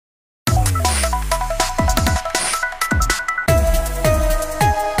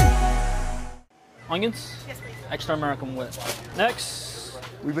Onions? Yes, please. Extra American width. Next.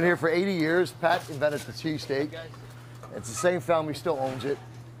 We've been here for 80 years. Pat invented the cheesesteak. It's the same family still owns it.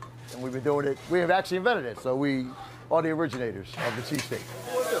 And we've been doing it. We have actually invented it, so we are the originators of the cheesesteak.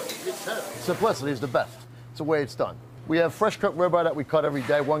 Simplicity is the best. It's the way it's done. We have fresh cut ribeye that we cut every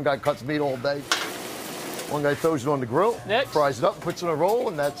day. One guy cuts meat all day. One guy throws it on the grill, Next. fries it up, puts it in a roll,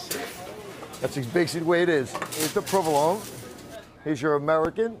 and that's basically the way it is. Here's the provolone. Here's your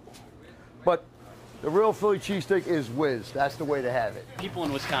American. But the real Philly cheesesteak is whiz. That's the way to have it. People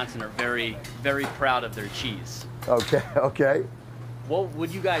in Wisconsin are very, very proud of their cheese. Okay, okay. Well,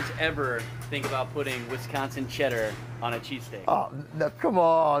 would you guys ever think about putting Wisconsin cheddar on a cheesesteak? Oh, no, come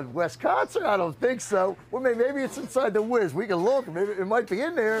on, Wisconsin? I don't think so. Well, maybe it's inside the whiz. We can look. Maybe it might be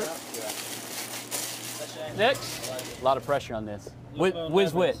in there. Next. A lot of pressure on this.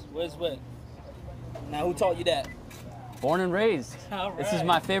 Whiz wit. Whiz wit. Now, who taught you that? Born and raised. All This is right.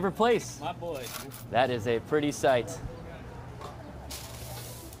 my favorite place. My boy. That is a pretty sight.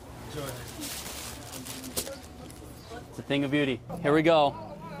 It's a thing of beauty. Here we go.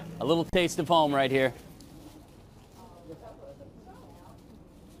 A little taste of home right here.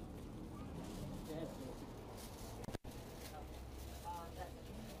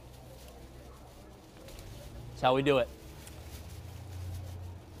 That's how we do it.